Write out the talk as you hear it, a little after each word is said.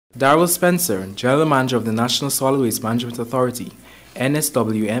Darrell Spencer, General Manager of the National Solid Waste Management Authority,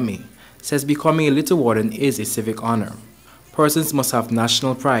 NSWMA, says becoming a litter warden is a civic honor. Persons must have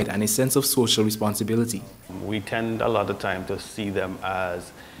national pride and a sense of social responsibility. We tend a lot of time to see them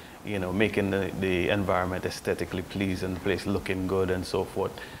as, making the environment aesthetically pleasing, the place looking good and so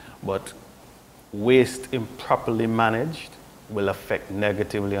forth. But waste improperly managed will affect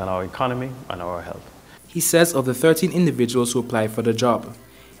negatively on our economy and our health. He says of the 13 individuals who applied for the job,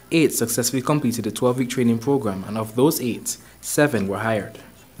 8 successfully completed the 12-week training program, and of those 8, 7 were hired.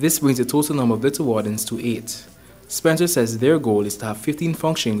 This brings the total number of litter wardens to 8. Spencer says their goal is to have 15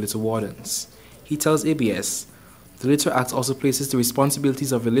 functioning litter wardens. He tells ABS, the Litter Act also places the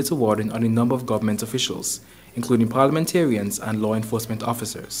responsibilities of a litter warden on a number of government officials, including parliamentarians and law enforcement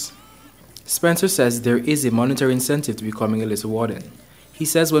officers. Spencer says there is a monetary incentive to becoming a litter warden. He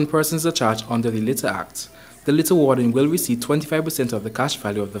says when persons are charged under the Litter Act, the litter warden will receive 25% of the cash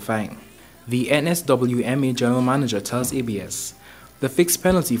value of the fine. The NSWMA General Manager tells ABS, the fixed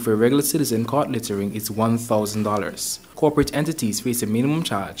penalty for a regular citizen caught littering is $1,000. Corporate entities face a minimum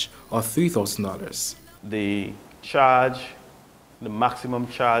charge of $3,000. The maximum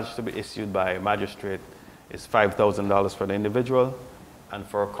charge to be issued by a magistrate is $5,000 for the individual, and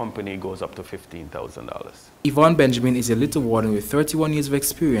for a company it goes up to $15,000. Yvonne Benjamin is a litter warden with 31 years of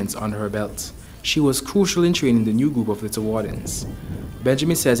experience under her belt. She was crucial in training the new group of litter wardens.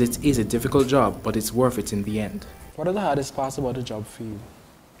 Benjamin says it is a difficult job, but it's worth it in the end. What are the hardest parts about the job for you?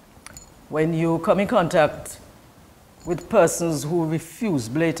 When you come in contact with persons who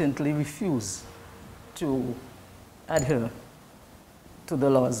blatantly refuse to adhere to the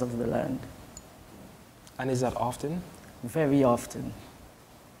laws of the land. And is that often? Very often.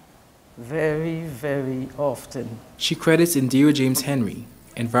 Very, very often. She credits Indira James Henry,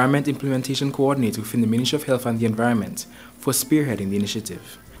 Environment Implementation Coordinator within the Ministry of Health and the Environment, for spearheading the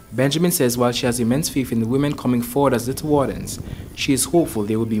initiative. Benjamin says while she has immense faith in the women coming forward as litter wardens, she is hopeful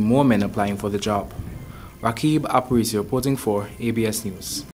there will be more men applying for the job. Rakib Aparisi reporting for ABS News.